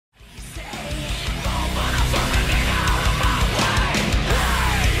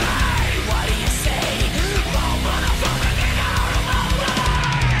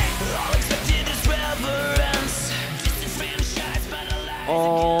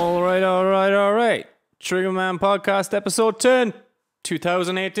All right. Triggerman Podcast, episode 10,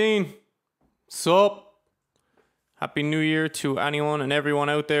 2018. Sup? Happy New Year to anyone and everyone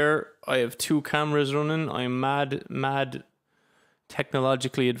out there. I have two cameras running. I'm mad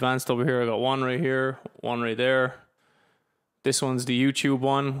technologically advanced over here. I got one right here, one right there. This one's the YouTube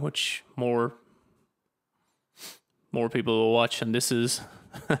one, which more people will watch, and this is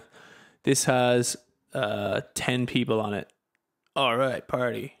this has 10 people on it. All right,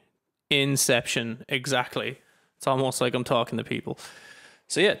 party. Inception, exactly. It's almost like I'm talking to people.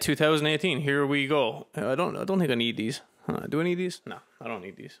 So yeah, 2018, here we go. I don't think I need these. Do I need these? No, I don't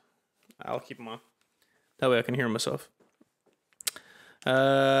need these. I'll keep them on. That way I can hear myself.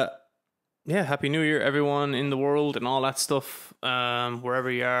 Yeah, Happy New Year, everyone in the world and all that stuff.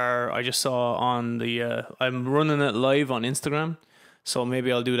 Wherever you are, I just saw on the, I'm running it live on Instagram. So maybe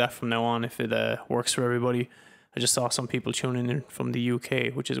I'll do that from now on if it works for everybody. I just saw some people tuning in from the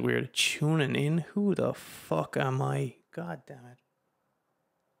UK, which is weird. Tuning in? Who the fuck am I? God damn it.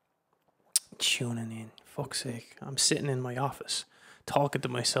 Tuning in. Fuck's sake. I'm sitting in my office talking to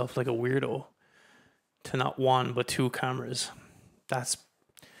myself like a weirdo to not one but two cameras. If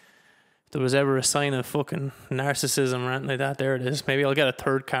there was ever a sign of fucking narcissism or anything like that, there it is. Maybe I'll get a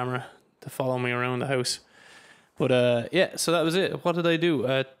third camera to follow me around the house. But yeah, so that was it. What did I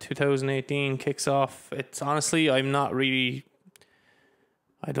do? 2018 kicks off. It's honestly, I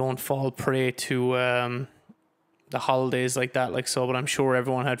don't fall prey to the holidays like that, but I'm sure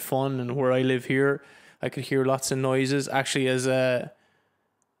everyone had fun. And where I live here, I could hear lots of noises. Actually, as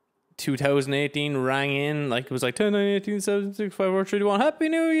 2018 rang in, like it was like 10, 9, 18, 7, 6, 5, 4, 3, 2, 1. Happy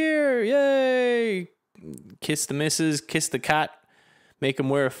New Year! Yay! Kiss the missus, kiss the cat. Make him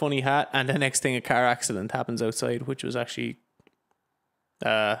wear a funny hat, and the next thing, a car accident happens outside, which was actually,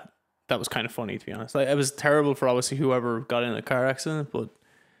 that was kind of funny, to be honest. Like, it was terrible for obviously whoever got in a car accident, but it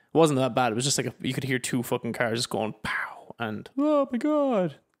wasn't that bad. It was just like you could hear two fucking cars just going pow, and oh my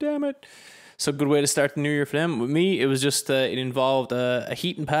god, damn it. So good way to start the new year for them. With me, it was just it involved a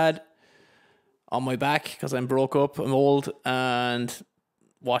heating pad on my back because I'm broke up, I'm old, and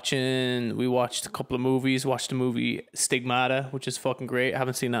we watched a couple of movies. Watched the movie Stigmata, which is fucking great. I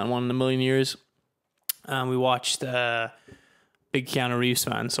haven't seen that one in a million years. And we watched big Keanu Reeves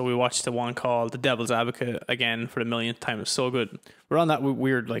fan, so we watched the one called The Devil's Advocate again for the millionth time. It was so good. We're on that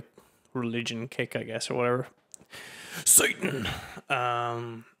weird like religion kick, I guess, or whatever. Satan.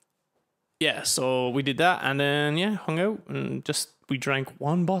 Yeah, so we did that, and then hung out and we drank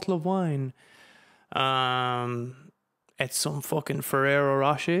one bottle of wine. It's some fucking Ferrero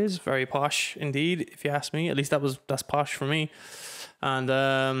Rochers, very posh indeed, if you ask me. At least that's posh for me.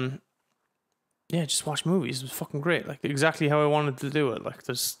 And just watch movies. It was fucking great. Like exactly how I wanted to do it. Like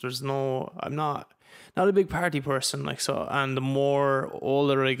I'm not a big party person. Like so, and the more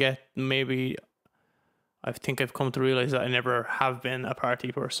older I get, maybe I think I've come to realize that I never have been a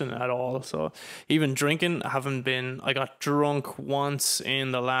party person at all. So even drinking, I got drunk once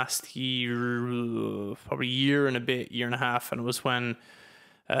in the last year, probably year and a half. And it was when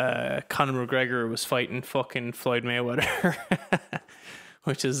Conor McGregor was fighting fucking Floyd Mayweather,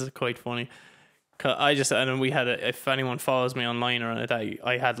 which is quite funny. And then we had if anyone follows me online or that,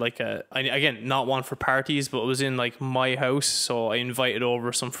 I had again, not one for parties, but it was in like my house. So I invited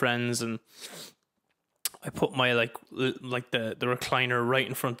over some friends and I put my the recliner right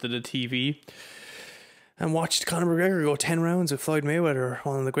in front of the TV and watched Conor McGregor go 10 rounds with Floyd Mayweather,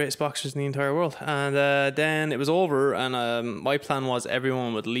 one of the greatest boxers in the entire world. And then it was over, and my plan was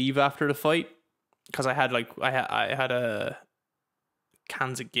everyone would leave after the fight because I had a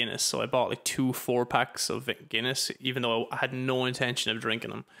cans of Guinness, so I bought like 2 4-packs of Guinness, even though I had no intention of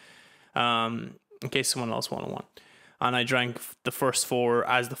drinking them, in case someone else wanted one. And I drank the first 4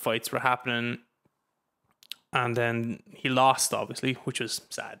 as the fights were happening. And then he lost, obviously, which was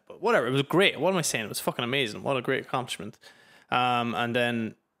sad. But whatever, it was great. What am I saying? It was fucking amazing. What a great accomplishment. And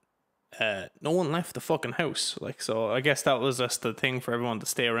then no one left the fucking house. So I guess that was just the thing for everyone to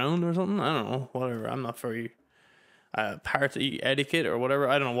stay around or something. I don't know. Whatever. I'm not very party etiquette or whatever.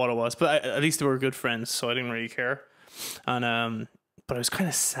 I don't know what it was. But at least they were good friends, so I didn't really care. And but I was kind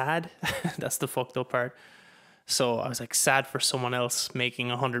of sad. That's the fucked up part. So I was like sad for someone else making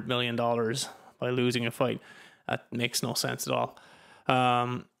 $100 million by losing a fight. That makes no sense at all.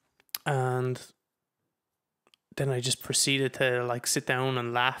 And then I just proceeded to sit down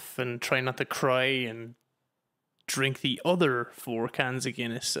and laugh and try not to cry and drink the other 4 cans of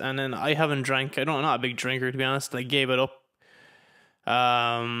Guinness. And then I haven't drank, I'm not a big drinker, to be honest. I gave it up.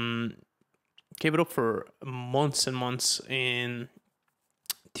 For months and months in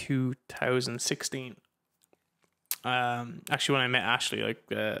 2016. Actually, when I met Ashley, like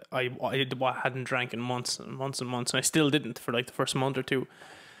I hadn't drank in months and months and months, and I still didn't for like the first month or two.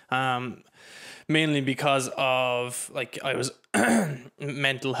 Mainly because of like I was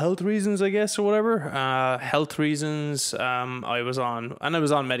mental health reasons, I guess, or whatever. Health reasons. I was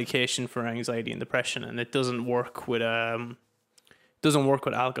on medication for anxiety and depression, and it doesn't work with alcohol.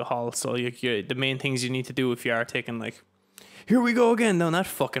 So the main things you need to do if you are taking, like, here we go again down that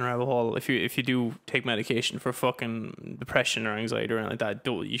fucking rabbit hole. If you do take medication for fucking depression or anxiety or anything like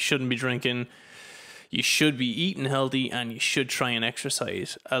that, you shouldn't be drinking. You should be eating healthy, and you should try and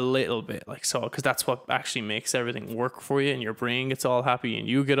exercise a little bit, like so, because that's what actually makes everything work for you, and your brain gets all happy, and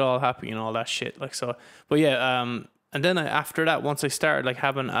you get all happy, and all that shit, like so. But yeah, and then after that, once I started like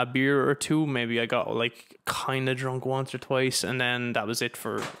having a beer or two, maybe I got like kind of drunk once or twice, and then that was it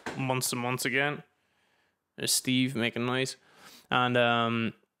for months and months again. There's Steve making noise, and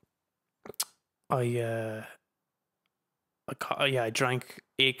I drank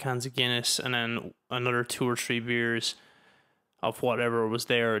 8 cans of Guinness and then another 2 or 3 beers of whatever was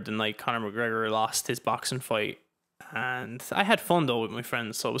there the night Conor McGregor lost his boxing fight. And I had fun though with my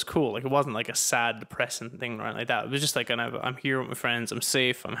friends, so it was cool. Like, it wasn't like a sad, depressing thing or anything like that. It was just like, I'm here with my friends, I'm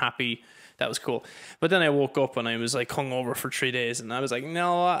safe, I'm happy. That was cool. But then I woke up and I was like hungover for 3 days, and I was like,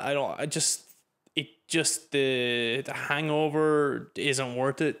 no, I don't. The hangover isn't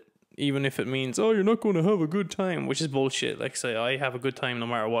worth it. Even if it means, oh, you're not going to have a good time, which is bullshit. Like, say, I have a good time no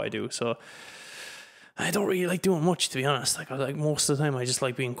matter what I do. So I don't really like doing much, to be honest. Like most of the time, I just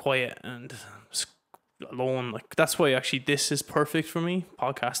like being quiet and alone. Like, that's why actually this is perfect for me.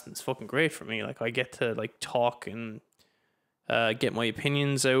 Podcasting is fucking great for me. Like, I get to like talk and get my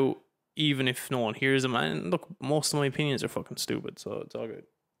opinions out, even if no one hears them. And look, most of my opinions are fucking stupid, so it's all good.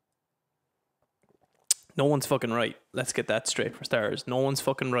 No one's fucking right. Let's get that straight for starters. No one's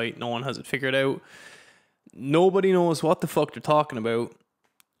fucking right. No one has it figured out. Nobody knows what the fuck they're talking about.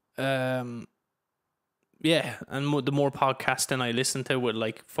 Yeah, and the more podcasting I listen to with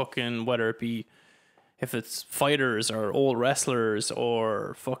like fucking, whether it be if it's fighters or old wrestlers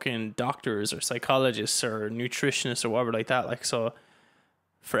or fucking doctors or psychologists or nutritionists or whatever like that, like, so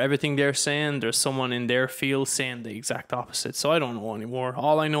for everything they're saying, there's someone in their field saying the exact opposite. So I don't know anymore.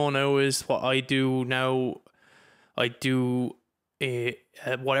 All I know now is what I do now. I do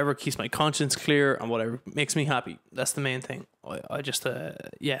whatever keeps my conscience clear and whatever makes me happy. That's the main thing. I just, and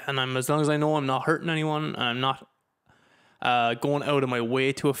as long as I know I'm not hurting anyone, and I'm not going out of my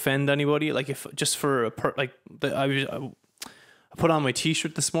way to offend anybody. Like, if just for I put on my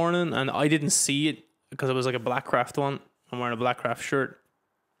t-shirt this morning and I didn't see it because it was like a Blackcraft one. I'm wearing a Blackcraft shirt.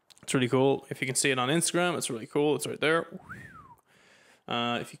 It's really cool. If you can see it on Instagram, it's really cool. It's right there.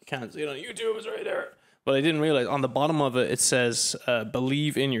 If you can't see it on YouTube, it's right there. But I didn't realize on the bottom of it, it says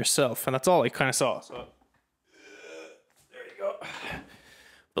believe in yourself. And that's all I kind of saw. So there you go.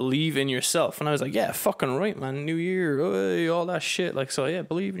 Believe in yourself. And I was like, yeah, fucking right, man. New year, all that shit. Like, so yeah,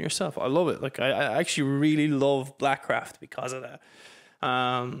 believe in yourself. I love it. Like, I actually really love Blackcraft because of that.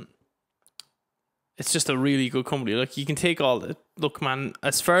 It's just a really good company. Like, you can take all the... Look, man,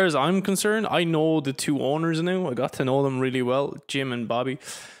 as far as I'm concerned, I know the 2 owners now. I got to know them really well, Jim and Bobby.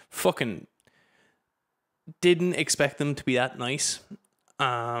 Fucking didn't expect them to be that nice.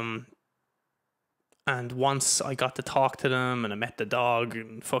 And once I got to talk to them and I met the dog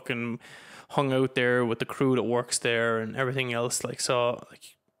and fucking hung out there with the crew that works there and everything else, like, so,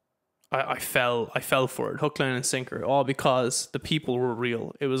 like, I fell for it, hook, line, and sinker, all because the people were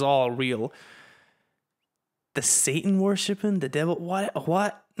real. It was all real. The Satan worshipping, the devil,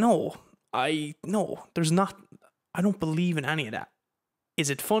 what? No, there's not. I don't believe in any of that. Is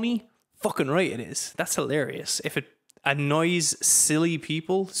it funny? Fucking right it is. That's hilarious. If it annoys silly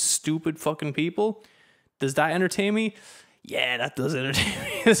people, stupid fucking people, does that entertain me? Yeah, that does entertain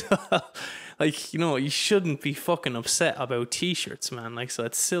me as well. Like, you shouldn't be fucking upset about t-shirts, man. Like, so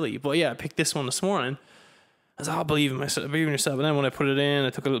it's silly. But yeah, I picked this one this morning. I was like, believe in myself, believe in yourself. And then when I put it in,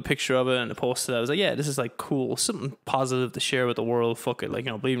 I took a little picture of it and I posted it. I was like, yeah, this is like cool, something positive to share with the world. Fuck it, like,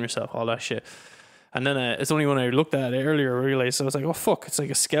 believe in yourself, all that shit. And then it's only when I looked at it earlier I realized, I was like, oh fuck, it's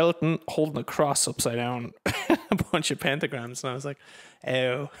like a skeleton holding a cross upside down, a bunch of pentagrams. And I was like,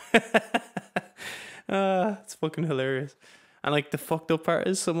 ew. It's fucking hilarious. And like, the fucked up part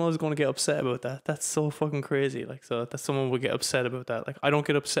is someone was going to get upset about that. That's so fucking crazy. Like, so that someone would get upset about that. Like, I don't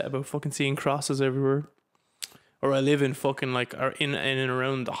get upset about fucking seeing crosses everywhere. Or I live in fucking like, or in and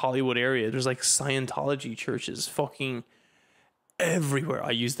around the Hollywood area. There's like Scientology churches fucking everywhere.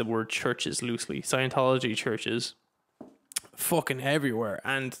 I use the word churches loosely. Scientology churches fucking everywhere.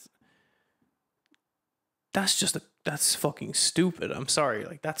 And that's fucking stupid. I'm sorry.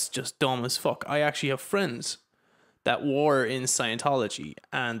 Like, that's just dumb as fuck. I actually have friends that were in Scientology,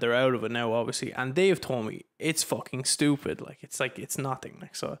 and they're out of it now, obviously, and they've told me it's fucking stupid. Like it's nothing.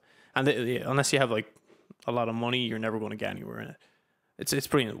 Like so, and unless you have like a lot of money, you're never going to get anywhere in it. It's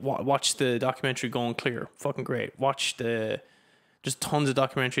brilliant. Watch the documentary Going Clear. Fucking great. Watch just tons of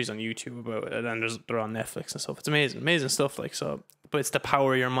documentaries on YouTube about it, and they're on Netflix and stuff. It's amazing stuff. Like so, but it's the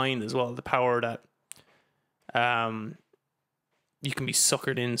power of your mind as well. The power that you can be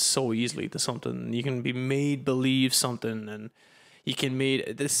suckered in so easily to something. You can be made believe something, and you can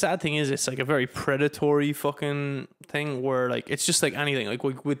the sad thing is it's like a very predatory fucking thing where like it's just like anything. Like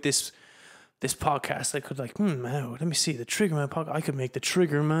with this podcast, I could like, man, let me see the Triggerman podcast. I could make the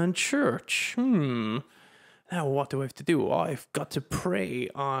Triggerman Church. Now what do I have to do? Oh, I've got to prey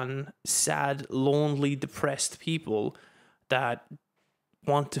on sad, lonely, depressed people that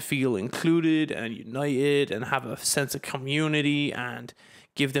want to feel included and united and have a sense of community and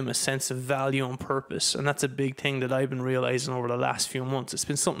give them a sense of value and purpose. And that's a big thing that I've been realizing over the last few months. It's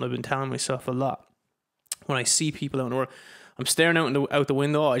been something I've been telling myself a lot. When I see people out in the world, I'm staring out the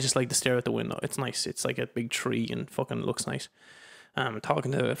window. I just like to stare out the window. It's nice. It's like a big tree and fucking looks nice. I'm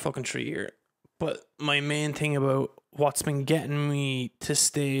talking to a fucking tree here. But my main thing about what's been getting me to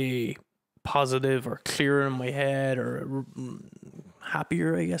stay positive or clearer in my head or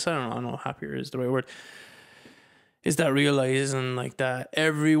happier, I guess. I don't know. Happier is the right word. Is that realizing like that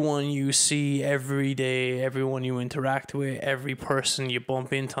everyone you see every day, everyone you interact with, every person you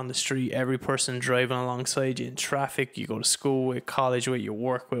bump into on the street, every person driving alongside you in traffic, you go to school with, college with, you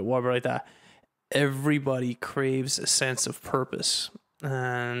work with, whatever like that, everybody craves a sense of purpose.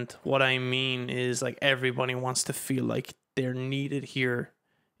 And what I mean is like everybody wants to feel like they're needed here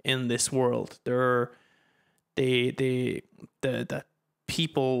in this world. That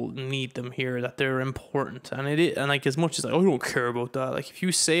people need them here, that they're important. And like as much as like, I don't care about that. Like if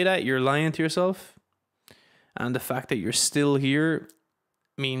you say that, you're lying to yourself. And the fact that you're still here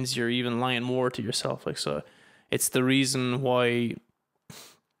means you're even lying more to yourself. Like so it's the reason why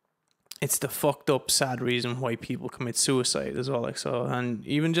it's the fucked up, sad reason why people commit suicide as well. Like so, and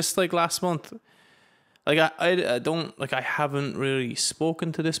even just like last month, like I don't like I haven't really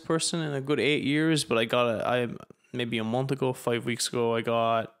spoken to this person in a good 8 years, but I maybe a month ago, 5 weeks ago, I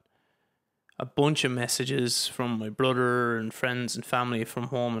got a bunch of messages from my brother and friends and family from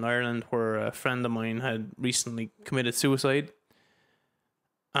home in Ireland, where a friend of mine had recently committed suicide,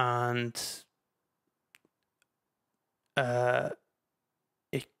 and I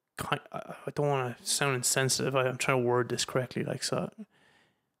don't want to sound insensitive. I'm trying to word this correctly. Like so,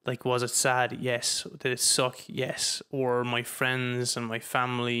 like was it sad? Yes. Did it suck? Yes. Or my friends and my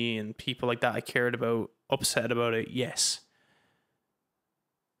family and people like that I cared about upset about it? Yes.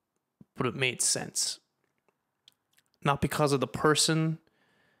 But it made sense. Not because of the person,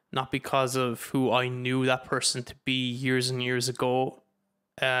 not because of who I knew that person to be years and years ago.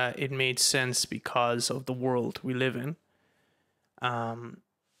 It made sense because of the world we live in.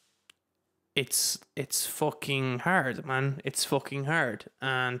 It's fucking hard, man. It's fucking hard.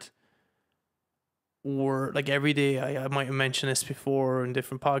 And we're like every day, I might have mentioned this before in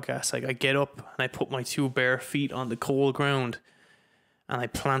different podcasts, like I get up and I put my 2 bare feet on the cold ground and I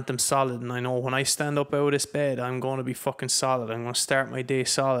plant them solid, and I know when I stand up out of this bed, I'm going to be fucking solid. I'm going to start my day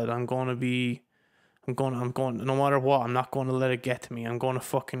solid. I'm going no matter what, I'm not going to let it get to me. I'm going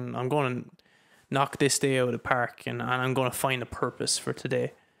to knock this day out of the park, and I'm going to find a purpose for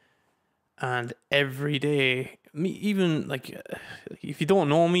today. And every day, even like, if you don't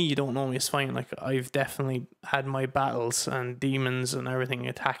know me, you don't know me, it's fine. Like, I've definitely had my battles, and demons and everything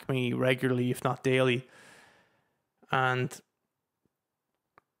attack me regularly, if not daily. And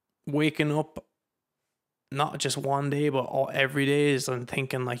waking up, not just one day, but every day, is I'm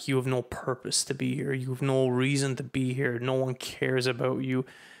thinking like, you have no purpose to be here. You have no reason to be here. No one cares about you.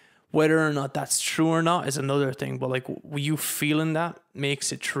 Whether or not that's true or not is another thing, but like you feeling that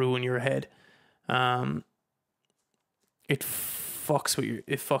makes it true in your head. It fucks with you.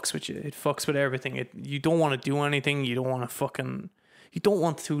 It fucks with everything. You don't want to do anything. You don't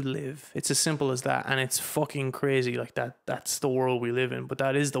want to live. It's as simple as that. And it's fucking crazy like that. That's the world we live in, but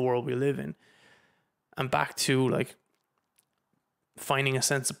that is the world we live in. And back to like finding a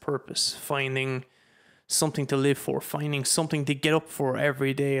sense of purpose, finding something to live for, finding something to get up for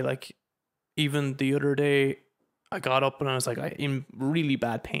every day. Like even the other day, I got up and I was like, in really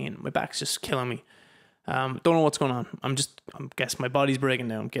bad pain. My back's just killing me. Don't know what's going on. I'm guess my body's breaking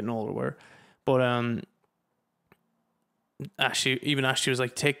down. I'm getting older. But Ashley was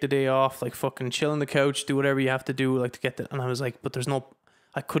like, take the day off, like fucking chill on the couch, do whatever you have to do, like to get that. And I was like, but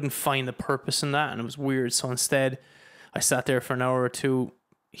I couldn't find the purpose in that, and it was weird. So instead, I sat there for an hour or two,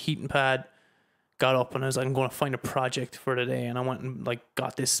 heating pad, got up and I was like, I'm going to find a project for the day. And I went and like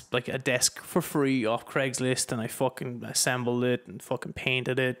got this, like a desk for free off Craigslist, and I fucking assembled it and fucking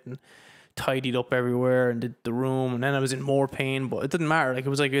painted it and tidied up everywhere and did the room. And then I was in more pain, but it didn't matter. Like, it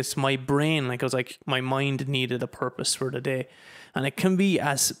was like, it's my brain. Like, I was like, my mind needed a purpose for the day. And it can be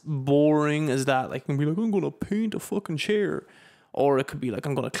as boring as that. Like, it can be like, I'm going to paint a fucking chair. Or it could be like,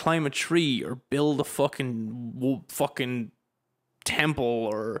 I'm going to climb a tree or build a fucking temple,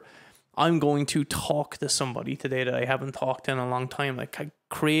 or I'm going to talk to somebody today that I haven't talked to in a long time. Like,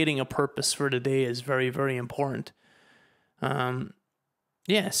 creating a purpose for the day is very, very important.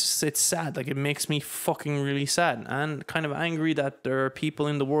 Yes, it's sad. Like, it makes me fucking really sad and kind of angry that there are people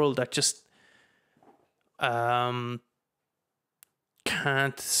in the world that just can't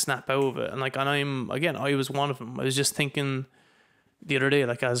snap out of it. And like, I was one of them. I was just thinking the other day,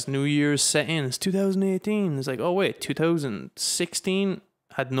 like, as New Year's set in, it's 2018. It's like, oh wait, 2016,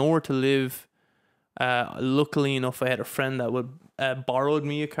 had nowhere to live. Luckily enough, I had a friend that would borrowed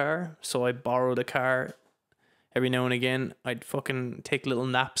me a car, so I borrowed a car. Every now and again, I'd fucking take little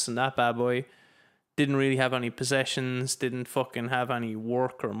naps in that bad boy. Didn't really have any possessions, didn't fucking have any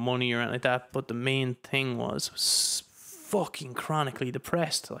work or money or anything like that. But the main thing was fucking chronically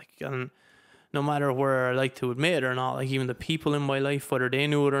depressed. Like, and no matter where I like to admit it or not, like, even the people in my life, whether they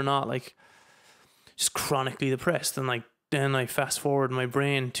knew it or not, like, just chronically depressed. And like, then I fast forward my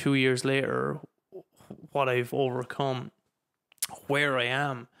brain 2 years later, what I've overcome, where I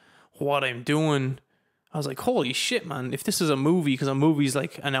am, what I'm doing. I was like, holy shit, man. If this is a movie, because a movie's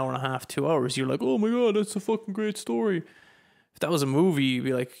like an hour and a half, 2 hours, you're like, oh my God, that's a fucking great story. If that was a movie, you'd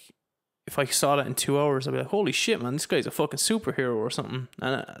be like, if I saw that in 2 hours, I'd be like, holy shit, man, this guy's a fucking superhero or something.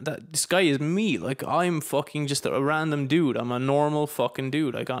 And this guy is me. Like, I'm fucking just a random dude. I'm a normal fucking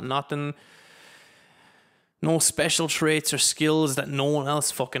dude. I got nothing, no special traits or skills that no one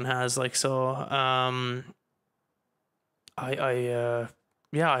else fucking has. Like, so, I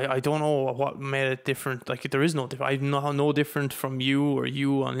don't know what made it different. Like, there is no different. I'm no different from you or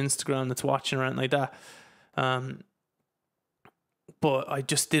you on Instagram that's watching or anything like that. But I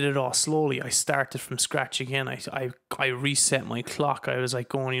just did it all slowly. I started from scratch again. I reset my clock. I was like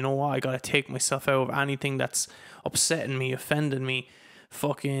going, you know what? I got to take myself out of anything that's upsetting me, offending me,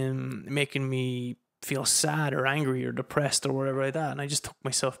 fucking making me feel sad or angry or depressed or whatever like that. And I just took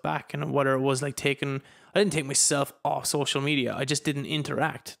myself back. And whether it was like I didn't take myself off social media. I just didn't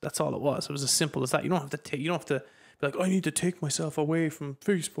interact. That's all it was. It was as simple as that. You don't have to be like, I need to take myself away from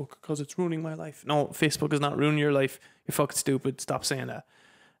Facebook because it's ruining my life. No, Facebook is not ruining your life. You're fucking stupid. Stop saying that.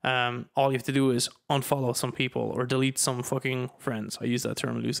 All you have to do is unfollow some people or delete some fucking friends. I use that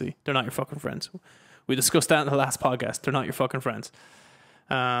term loosely. They're not your fucking friends. We discussed that in the last podcast. They're not your fucking friends.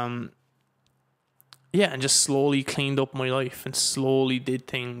 Yeah, and just slowly cleaned up my life and slowly did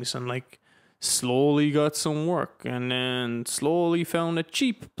things and like slowly got some work and then slowly found a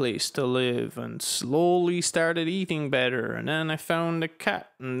cheap place to live and slowly started eating better, and then I found a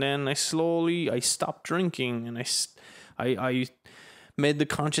cat, and then I stopped drinking, and I made the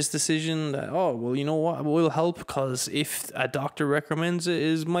conscious decision that, oh, well, you know what will help, because if a doctor recommends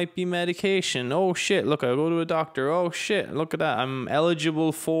it might be medication. Oh shit, look, I go to a doctor. Oh shit, look at that, I'm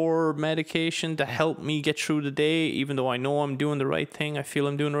eligible for medication to help me get through the day, even though I know I'm doing the right thing. I feel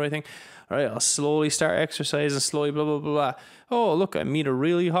I'm doing the right thing. All right, I'll slowly start exercising, slowly blah blah blah blah. Oh look, I meet a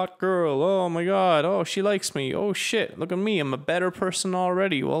really hot girl. Oh my God, oh, she likes me. Oh shit, look at me, I'm a better person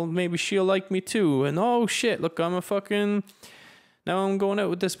already. Well, maybe she'll like me too. And oh shit, look, now I'm going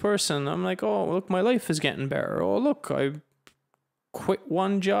out with this person. I'm like, oh, look, my life is getting better. Oh, look, I quit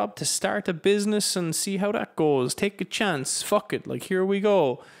one job to start a business and see how that goes. Take a chance. Fuck it. Like, here we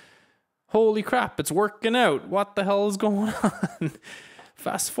go. Holy crap, it's working out. What the hell is going on?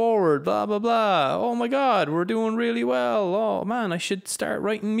 Fast forward, blah, blah, blah. Oh my God, we're doing really well. Oh man, I should start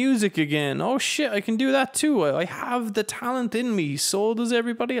writing music again. Oh shit, I can do that too. I have the talent in me. So does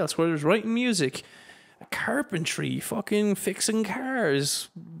everybody else. Whether it's writing music, carpentry, fucking fixing cars,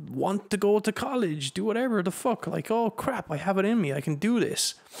 want to go to college, do whatever the fuck. Like, oh crap, I have it in me. I can do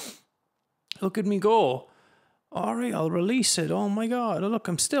this. Look at me go. All right, I'll release it. Oh my God, look,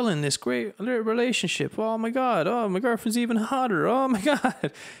 I'm still in this great relationship. Oh my God, oh, my girlfriend's even hotter. Oh my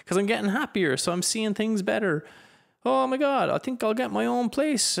God, because I'm getting happier, so I'm seeing things better. Oh my God, I think I'll get my own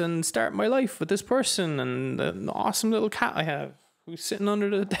place and start my life with this person and an awesome little cat I have who's sitting under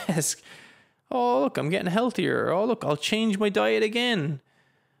the desk. Oh, look, I'm getting healthier. Oh, look, I'll change my diet again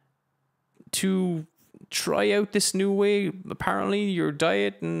to try out this new way. Apparently, your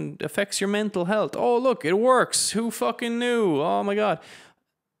diet affects your mental health. Oh, look, it works. Who fucking knew? Oh, my God.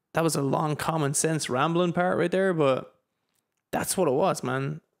 That was a long common sense rambling part right there, but that's what it was,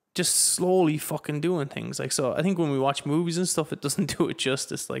 man. just slowly fucking doing things. Like, so I think when we watch movies and stuff, it doesn't do it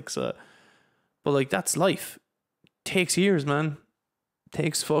justice. Like, so, but like, that's life. Takes years, man.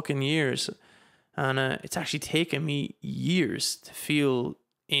 Takes fucking years. And it's actually taken me years to feel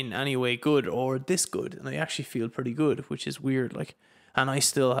in any way good or this good. And I actually feel pretty good, which is weird. Like, and I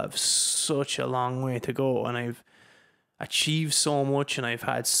still have such a long way to go. And I've achieved so much, and I've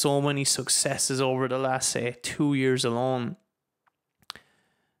had so many successes over the last, say, 2 years alone.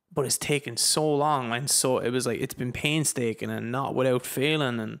 But it's taken so long, and so it was like, it's been painstaking and not without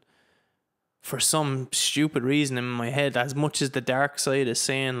failing. And for some stupid reason in my head, as much as the dark side is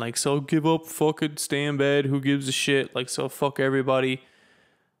saying, like, so give up, fuck it, stay in bed, who gives a shit, like, so fuck everybody.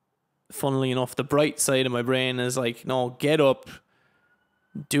 Funnily enough, the bright side of my brain is like, no, get up,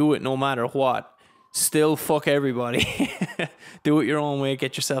 do it no matter what. Still fuck everybody. Do it your own way,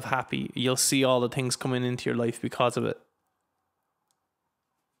 get yourself happy. You'll see all the things coming into your life because of it.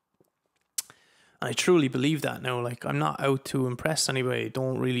 I truly believe that now. Like, I'm not out to impress anybody.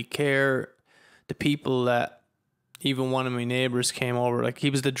 Don't really care. The people that, even one of my neighbors came over, like, he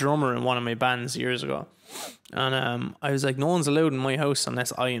was the drummer in one of my bands years ago. And I was like, no one's allowed in my house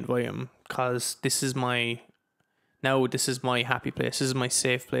unless I invite him, because this is my happy place. This is my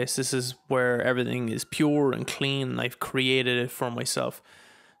safe place. This is where everything is pure and clean. I've created it for myself.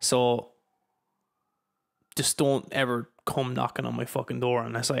 So just don't ever come knocking on my fucking door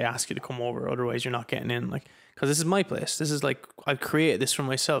unless I ask you to come over. Otherwise, you're not getting in. Like, because this is my place. This is like, I've created this for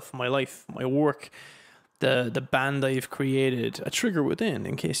myself, my life, my work, the band I've created, A Trigger Within,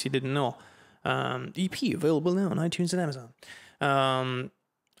 in case you didn't know. EP available now on iTunes and Amazon.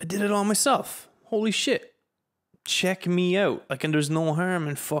 I did it all myself. Holy shit. Check me out. Like, and there's no harm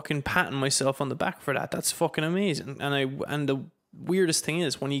in fucking patting myself on the back for that. That's fucking amazing. And the weirdest thing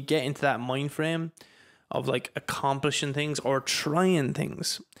is, when you get into that mind frame of like accomplishing things or trying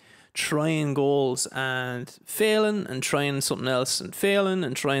things, trying goals and failing and trying something else and failing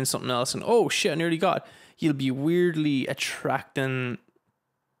and trying something else, and oh shit, I nearly got it. You'll be weirdly attracting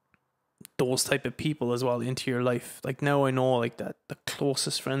those type of people as well into your life. Like, now I know, like, that the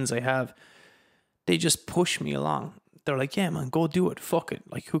closest friends I have, they just push me along. They're like, yeah, man, go do it. Fuck it.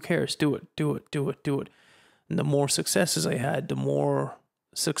 Like, who cares? Do it. And the more successes I had, the more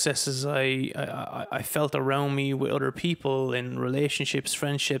successes I felt around me with other people, in relationships,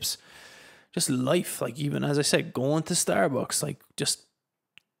 friendships, just life. Like, even as I said, going to Starbucks, like, just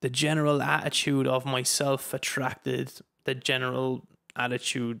the general attitude of myself attracted the general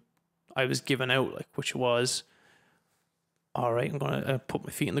attitude I was giving out, like, which was, all right, I'm going to put my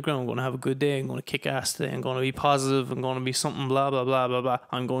feet in the ground. I'm going to have a good day. I'm going to kick ass today. I'm going to be positive. I'm going to be something, blah, blah, blah, blah, blah.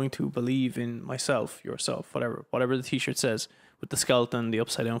 I'm going to believe in myself, yourself, whatever the t-shirt says, with the skeleton, the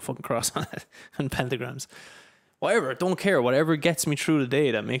upside down fucking cross on it, and pentagrams. Whatever, don't care. Whatever gets me through the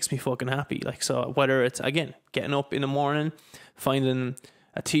day, that makes me fucking happy. Like, so whether it's, again, getting up in the morning, finding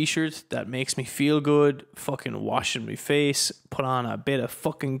a t-shirt that makes me feel good, fucking washing my face, put on a bit of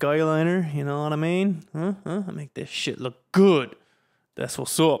fucking guy liner, you know what I mean? I make this shit look good. That's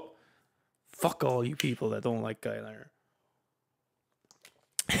what's up. Fuck all you people that don't like guy liner.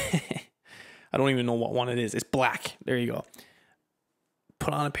 I don't even know what one it is. It's black. There you go.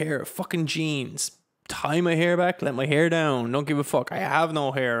 Put on a pair of fucking jeans. Tie my hair back, let my hair down. Don't give a fuck. I have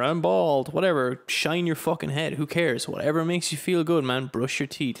no hair. I'm bald. Whatever. Shine your fucking head. Who cares? Whatever makes you feel good, man. Brush your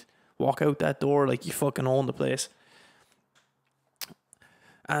teeth. Walk out that door like you fucking own the place.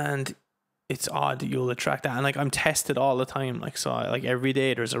 And it's odd that you'll attract that. And like, I'm tested all the time. Like, so like every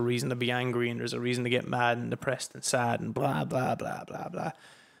day there's a reason to be angry, and there's a reason to get mad and depressed and sad and blah, blah, blah, blah, blah.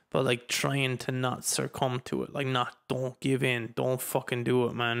 But like, trying to not succumb to it. Like, don't give in. Don't fucking do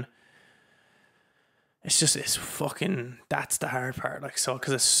it, man. It's fucking, that's the hard part. Like, so,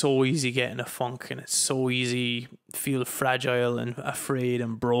 because it's so easy getting a funk, and it's so easy feel fragile and afraid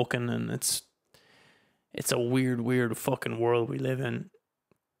and broken, and it's a weird fucking world we live in.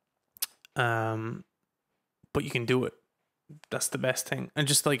 But you can do it. That's the best thing. And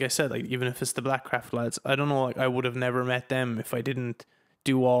just like I said, like, even if it's the Blackcraft lads, I don't know, like, I would have never met them if I didn't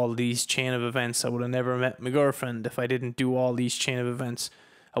do all these chain of events. I would have never met my girlfriend if I didn't do all these chain of events.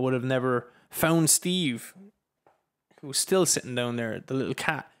 I would have never found Steve, who's still sitting down there, the little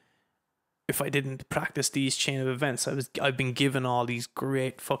cat, if I didn't practice these chain of events. I've been given all these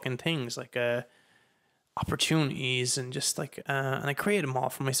great fucking things, like opportunities, and just like and I created them all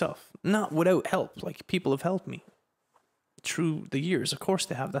for myself, not without help. Like, people have helped me through the years. Of course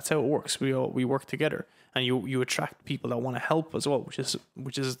they have. That's how it works. We work together, and you attract people that want to help as well, which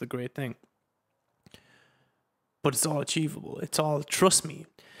is the great thing. But it's all achievable. It's all, trust me.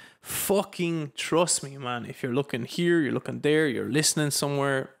 Fucking trust me, man. If you're looking here, you're looking there, you're listening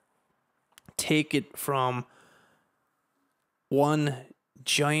somewhere, take it from one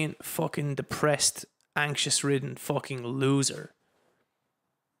giant fucking depressed, anxious ridden fucking loser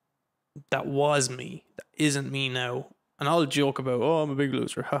that was me, that isn't me now. And I'll joke about, oh, I'm a big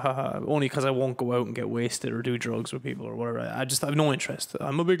loser, ha ha ha, only because I won't go out and get wasted or do drugs with people or whatever. I just have no interest.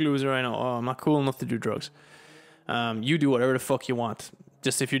 I'm a big loser, I know. Oh, I'm not cool enough to do drugs. You do whatever the fuck you want.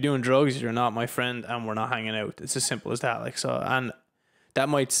 Just if you're doing drugs, you're not my friend and we're not hanging out. It's as simple as that. Like, so, and that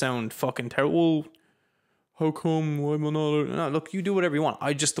might sound fucking terrible. How come? Why am I not? No, look, you do whatever you want.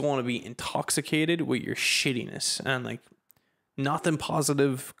 I just don't want to be intoxicated with your shittiness. And like, nothing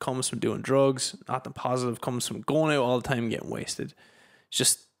positive comes from doing drugs. Nothing positive comes from going out all the time and getting wasted. It's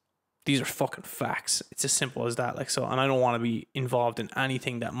just, these are fucking facts. It's as simple as that. Like, so, and I don't want to be involved in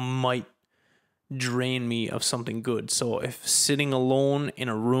anything that might drain me of something good. So if sitting alone in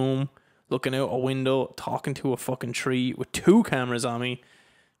a room, looking out a window, talking to a fucking tree with 2 cameras on me,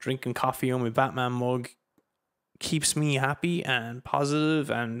 drinking coffee on my Batman mug, keeps me happy and positive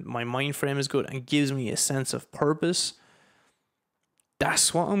and my mind frame is good and gives me a sense of purpose,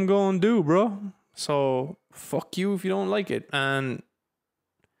 that's what I'm going to do, bro. So fuck you if you don't like it, and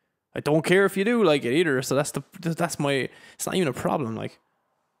I don't care if you do like it either. So that's my, it's not even a problem. Like,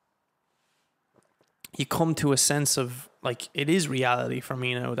 you come to a sense of, like, it is reality for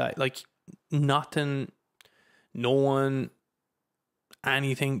me now that, like, nothing, no one,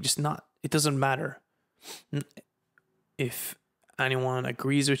 anything, just not, it doesn't matter. If anyone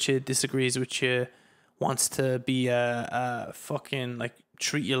agrees with you, disagrees with you, wants to be a fucking, like,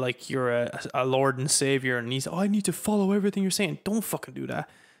 treat you like you're a Lord and Savior and he's, oh, I need to follow everything you're saying. Don't fucking do that.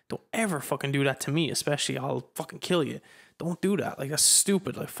 Don't ever fucking do that to me, especially I'll fucking kill you. Don't do that. Like, that's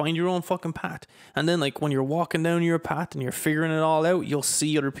stupid. Like, find your own fucking path. And then, like, when you're walking down your path and you're figuring it all out, you'll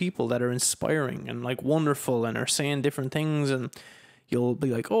see other people that are inspiring and, like, wonderful and are saying different things, and you'll be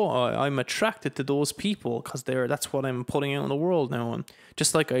like, oh, I'm attracted to those people because that's what I'm putting out in the world now. And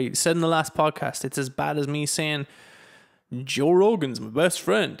just like I said in the last podcast, it's as bad as me saying Joe Rogan's my best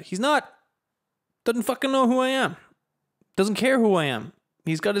friend. He's not. Doesn't fucking know who I am. Doesn't care who I am.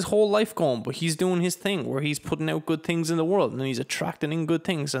 He's got his whole life going, but he's doing his thing where he's putting out good things in the world and he's attracting in good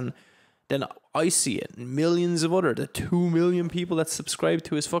things. And then I see it. And millions of the 2 million people that subscribe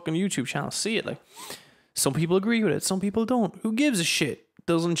to his fucking YouTube channel see it. Like, some people agree with it, some people don't. Who gives a shit?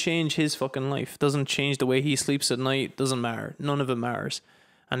 Doesn't change his fucking life. Doesn't change the way he sleeps at night. Doesn't matter. None of it matters.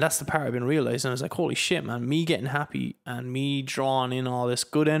 And that's the part I've been realizing. I was like, holy shit, man. Me getting happy and me drawing in all this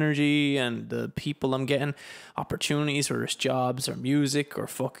good energy and the people I'm getting, opportunities, or it's jobs or music or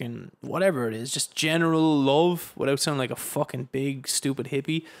fucking whatever it is, just general love without sounding like a fucking big, stupid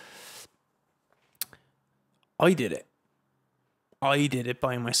hippie. I did it. I did it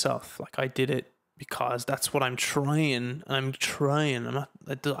by myself. Like, I did it because that's what I'm trying. I'm trying.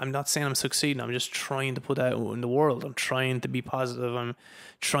 I'm not saying I'm succeeding. I'm just trying to put that out in the world. I'm trying to be positive. I'm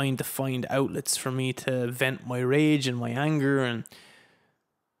trying to find outlets for me to vent my rage and my anger, and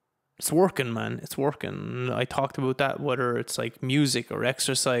it's working, man. It's working. I talked about that, whether it's like music or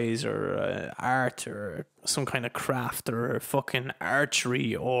exercise or art or some kind of craft or fucking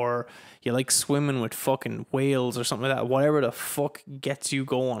archery, or you like swimming with fucking whales or something like that. Whatever the fuck gets you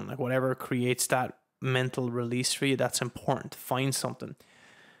going, like whatever creates that mental release for you, that's important. Find something.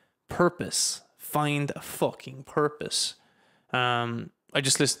 Purpose. Find a fucking purpose. I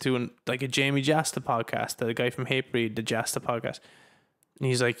just listened to a Jamie Jasta podcast, the guy from Hatebreed, the Jasta podcast. And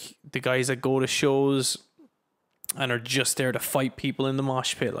he's like, the guys that go to shows and are just there to fight people in the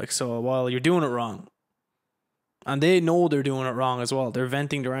mosh pit. Like, so, well, you're doing it wrong. And they know they're doing it wrong as well. They're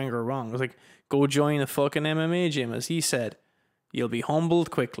venting their anger wrong. It's like, go join a fucking MMA gym, as he said. You'll be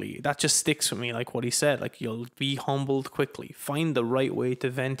humbled quickly. That just sticks with me, like what he said. Like, you'll be humbled quickly. Find the right way to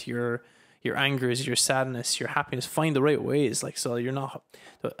vent your angers, your sadness, your happiness. Find the right ways. Like, so you're not,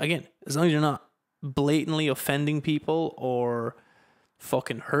 again, as long as you're not blatantly offending people or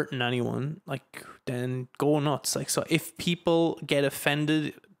fucking hurting anyone, like, then go nuts. Like, so if people get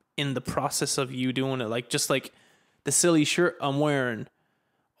offended in the process of you doing it, like, just like the silly shirt I'm wearing,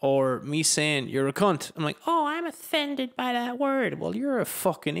 or me saying you're a cunt, I'm like, oh, I'm offended by that word. Well, you're a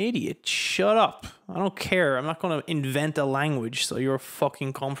fucking idiot. Shut up. I don't care. I'm not going to invent a language so you're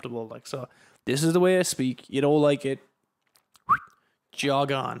fucking comfortable. Like, so this is the way I speak. You don't like it,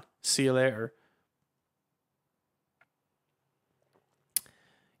 jog on. See you later.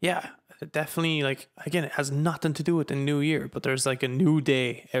 Yeah, definitely, like, again, it has nothing to do with the new year, but there's like a new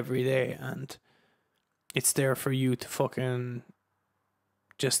day every day, and it's there for you to fucking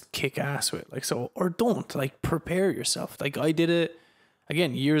just kick ass with. Like, so, or don't, like, prepare yourself. Like, I did it,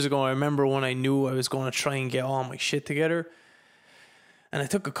 again, years ago. I remember when I knew I was going to try and get all my shit together, And it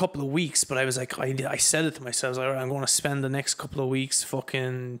took a couple of weeks, but I was like, I said it to myself, I was like, all right, I'm going to spend the next couple of weeks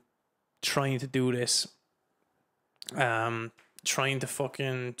fucking trying to do this. Trying to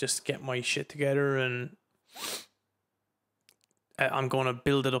fucking just get my shit together, and I'm going to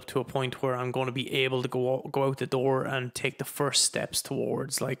build it up to a point where I'm going to be able to go out the door and take the first steps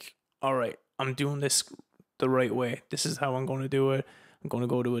towards, like, all right, I'm doing this the right way. This is how I'm going to do it. I'm going to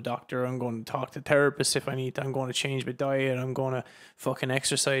go to a doctor. I'm going to talk to therapists if I need to. I'm going to change my diet. I'm going to fucking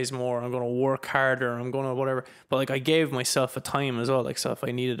exercise more. I'm going to work harder. I'm going to whatever. But like, I gave myself a time as well. Like, so if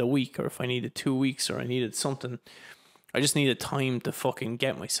I needed a week, or if I needed 2 weeks, or I needed something, I just needed time to fucking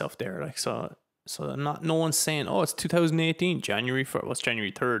get myself there. Like, so no one's saying, oh, it's 2018, January 1st. Well, it's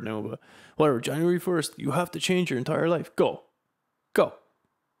January 3rd now, but whatever, January 1st, you have to change your entire life. Go. What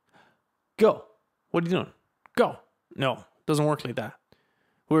are you doing? Go. No, it doesn't work like that.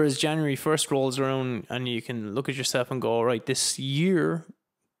 Whereas January 1st rolls around and you can look at yourself and go, all right, this year,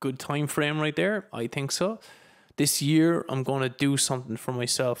 good time frame right there. I think so. This year, I'm going to do something for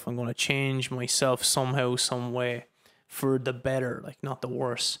myself. I'm going to change myself somehow, some way, for the better, like not the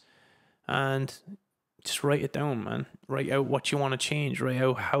worse. And just write it down, man. Write out what you want to change. Write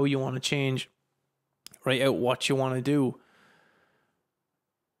out how you want to change. Write out what you want to do.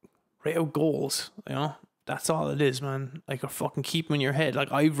 Write out goals, you know? That's all it is, man. Like, fucking keep them in your head.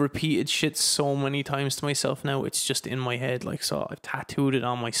 Like, I've repeated shit so many times to myself now, it's just in my head. Like, so I've tattooed it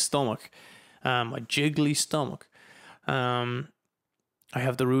on my stomach, my jiggly stomach. I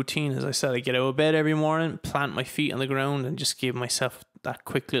have the routine, as I said. I get out of bed every morning, plant my feet on the ground, and just give myself that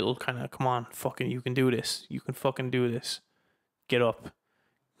quick little kind of, come on, fucking, you can do this. You can fucking do this. Get up.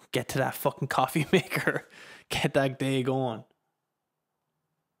 Get to that fucking coffee maker. Get that day going.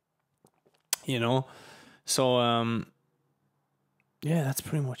 You know? So, yeah, that's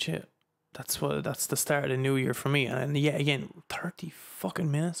pretty much it. That's the start of the new year for me. And yeah, again, 30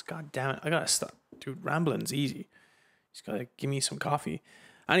 fucking minutes. God damn it. I gotta stop. Dude, rambling's easy. Just gotta give me some coffee.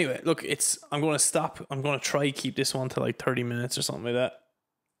 Anyway, look, I'm gonna stop. I'm gonna try keep this one to like 30 minutes or something like that.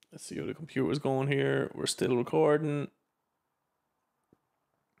 Let's see how the computer's going here. We're still recording.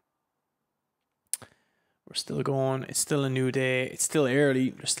 We're still going. It's still a new day. It's still early.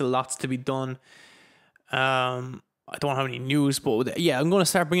 There's still lots to be done. I don't have any news, but yeah, I'm going to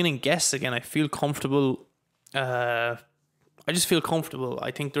start bringing in guests again. I feel comfortable. I just feel comfortable.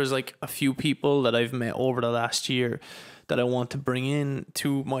 I think there's like a few people that I've met over the last year that I want to bring in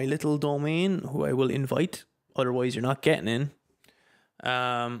to my little domain, who I will invite. Otherwise, you're not getting in.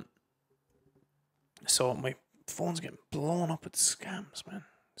 So my phone's getting blown up with scams, man.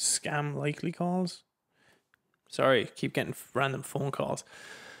 Scam likely calls. Sorry, keep getting random phone calls.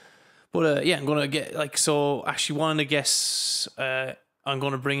 But yeah, I'm going to get, like, so actually one of the guests I'm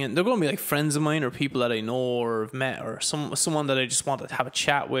going to bring in, they're going to be like friends of mine or people that I know or have met, or someone that I just want to have a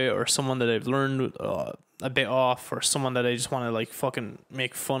chat with, or someone that I've learned a bit off, or someone that I just want to like fucking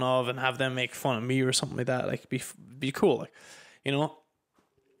make fun of and have them make fun of me or something like that. Like, be cool, like, you know?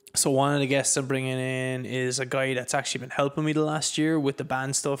 So one of the guests I'm bringing in is a guy that's actually been helping me the last year with the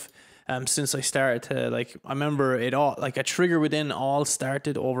band stuff. Since I started to, like, I remember it all, like, a Trigger Within all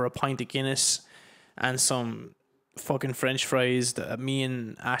started over a pint of Guinness and some fucking French fries that me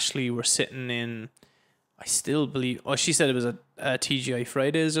and Ashley were sitting in. I still believe, she said it was a TGI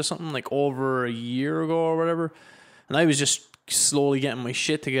Fridays or something, like over a year ago or whatever. And I was just slowly getting my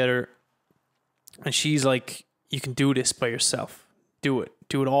shit together. And she's like, you can do this by yourself. Do it.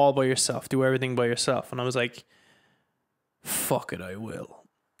 Do it all by yourself. Do everything by yourself. And I was like, fuck it, I will.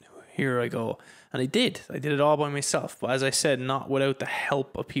 Here I go. And I did it all by myself, but as I said, not without the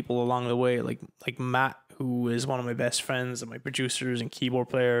help of people along the way, like Matt, who is one of my best friends and my producers and keyboard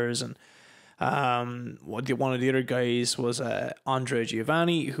players, and one of the other guys was Andre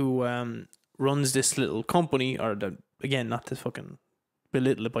Giovanni, who runs this little company, again, not to fucking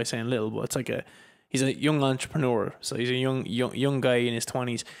belittle it by saying little, but it's like he's a young entrepreneur, so he's a young guy in his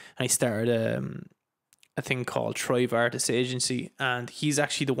 20s, and he started a thing called Thrive Artist Agency, and he's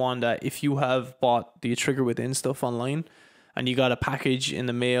actually the one that, if you have bought the Trigger Within stuff online and you got a package in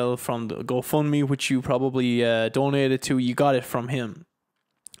the mail from the GoFundMe, which you probably donated to, you got it from him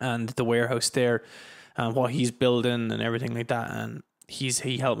and the warehouse there, and what he's building and everything like that. And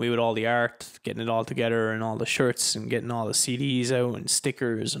he helped me with all the art, getting it all together, and all the shirts, and getting all the CDs out, and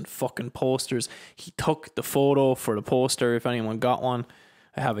stickers and fucking posters. He took the photo for the poster, if anyone got one.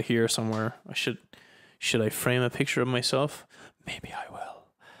 I have it here somewhere. Should I frame a picture of myself? Maybe I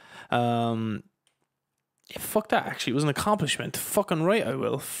will. Yeah, fuck that, actually. It was an accomplishment. Fucking right, I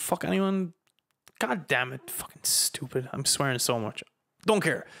will. Fuck anyone. God damn it. Fucking stupid. I'm swearing so much. Don't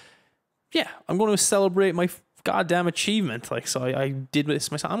care. Yeah, I'm going to celebrate my goddamn achievement. Like, so I did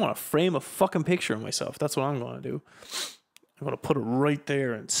this myself. I'm going to frame a fucking picture of myself. That's what I'm going to do. I'm going to put it right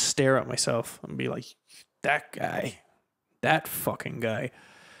there and stare at myself and be like, that guy, that fucking guy.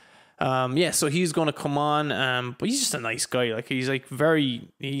 So he's going to come on, but he's just a nice guy. Like, he's like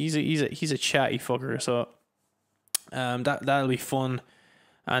he's a chatty fucker. So, that'll be fun.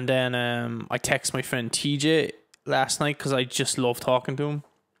 And then, I text my friend TJ last night because I just love talking to him.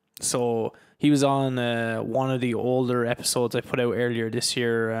 So he was on, one of the older episodes I put out earlier this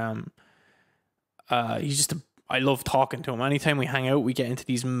year. He's just I love talking to him. Anytime we hang out, we get into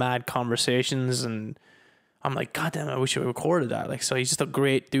these mad conversations, and I'm like, God damn, I wish I recorded that. Like, so he's just a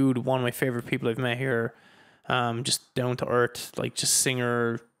great dude. One of my favorite people I've met here. Just down to earth, like just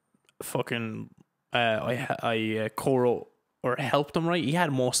singer. Fucking, I co-wrote or helped him write. He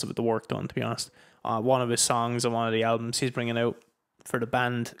had most of the work done, to be honest. One of his songs on one of the albums he's bringing out for the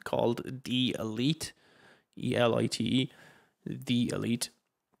band called The Elite, ELITE, The Elite.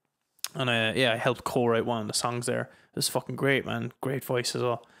 And I helped co-write one of the songs there. It was fucking great, man. Great voice as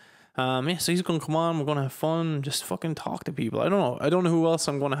well. So he's gonna come on. We're gonna have fun. Just fucking talk to people. I don't know who else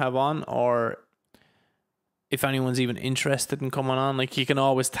I'm gonna have on, or if anyone's even interested in coming on. Like, you can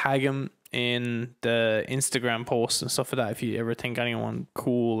always tag him in the Instagram posts and stuff like that if you ever think anyone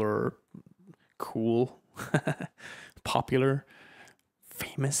cool, popular,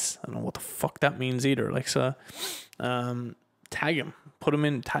 famous. I don't know what the fuck that means either. Like, so, tag him.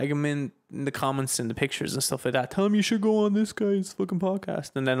 Tag him in the comments and the pictures and stuff like that. Tell him you should go on this guy's fucking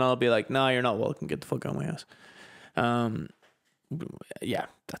podcast. And then I'll be like, nah, you're not welcome. Get the fuck out of my house. Yeah,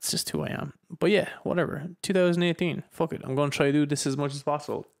 that's just who I am. But yeah, whatever. 2018. Fuck it. I'm going to try to do this as much as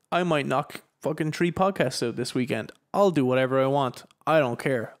possible. I might knock fucking 3 podcasts out this weekend. I'll do whatever I want. I don't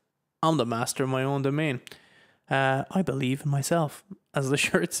care. I'm the master of my own domain. I believe in myself, as the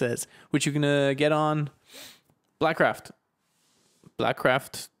shirt says, which you can get on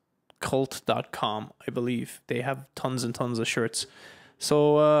blackcraftcult.com. I believe they have tons and tons of shirts.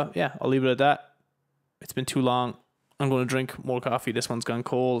 So I'll leave it at that. It's been too long. I'm going to drink more coffee. This one's gone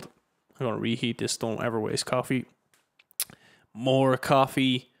cold. I'm going to reheat this. Don't ever waste coffee. More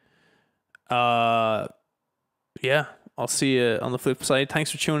coffee. I'll see you on the flip side. Thanks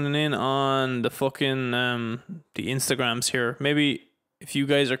for tuning in on the fucking the Instagrams here. Maybe if you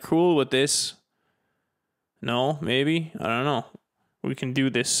guys are cool with this. No, maybe. I don't know. We can do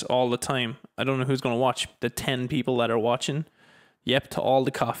this all the time. I don't know who's going to watch. The 10 people that are watching. Yep, to all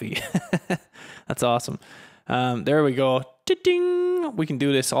the coffee. That's awesome. There we go. Ding! We can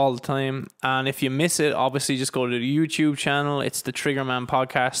do this all the time. And if you miss it, obviously just go to the YouTube channel. It's the Triggerman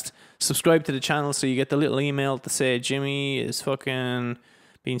Podcast. Subscribe to the channel so you get the little email to say Jimmy is fucking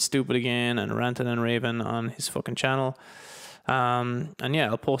being stupid again and ranting and raving on his fucking channel. And yeah,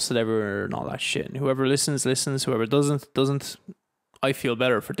 I'll post it everywhere and all that shit. And whoever listens. Whoever doesn't. I feel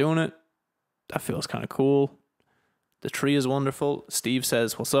better for doing it. That feels kind of cool. The tree is wonderful. Steve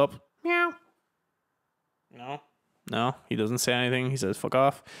says, what's up? Meow. No, he doesn't say anything. He says, fuck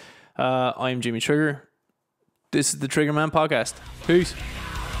off. I'm Jimmy Trigger. This is the Triggerman Podcast. Peace.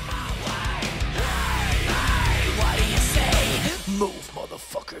 What do you say? Move,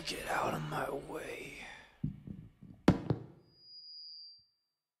 motherfucker. Get out of my way.